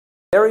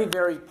Very,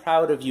 very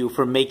proud of you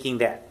for making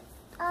that.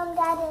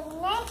 Daddy,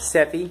 next.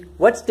 Seppi,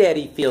 what's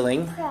Daddy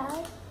feeling?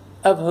 Proud.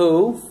 Of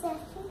who? Seppi.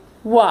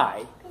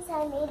 Why? Because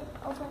I made it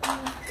over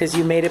me. Because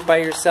you made it by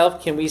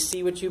yourself. Can we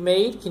see what you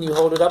made? Can you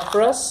hold it up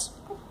for us?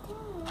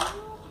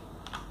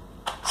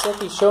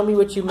 Seppi, show me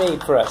what you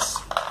made for us.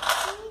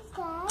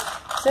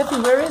 Seppi,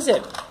 where is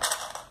it?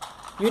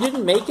 You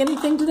didn't make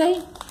anything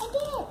today? I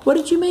did. What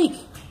did you make?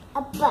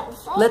 A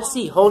butterfly. Let's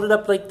see. Hold it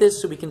up like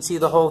this so we can see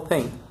the whole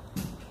thing.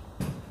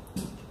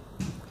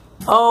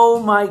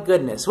 Oh my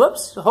goodness.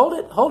 Whoops. Hold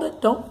it. Hold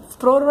it. Don't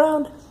throw it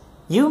around.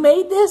 You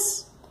made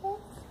this?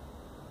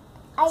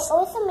 I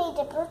also made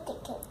a birthday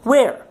cake.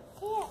 Where?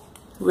 Here.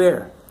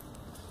 Where?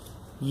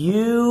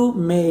 You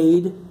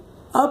made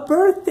a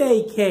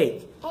birthday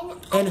cake.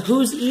 And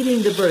who's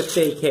eating the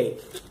birthday cake?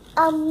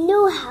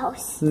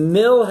 Newhouse.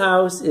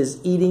 Millhouse is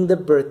eating the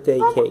birthday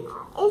cake.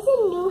 Is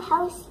it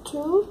Newhouse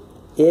too?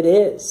 It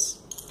is.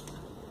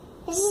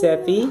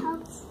 Seppi,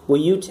 Newhouse?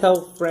 will you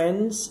tell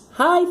friends?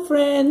 Hi,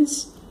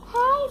 friends.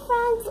 Hi,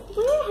 friends.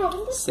 We're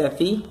having this.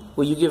 Seppi,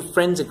 will you give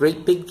friends a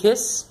great big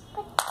kiss?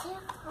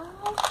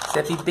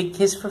 Seppi, big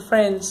kiss for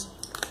friends.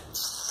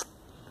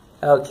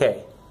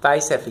 Okay. Bye,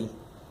 Seppi.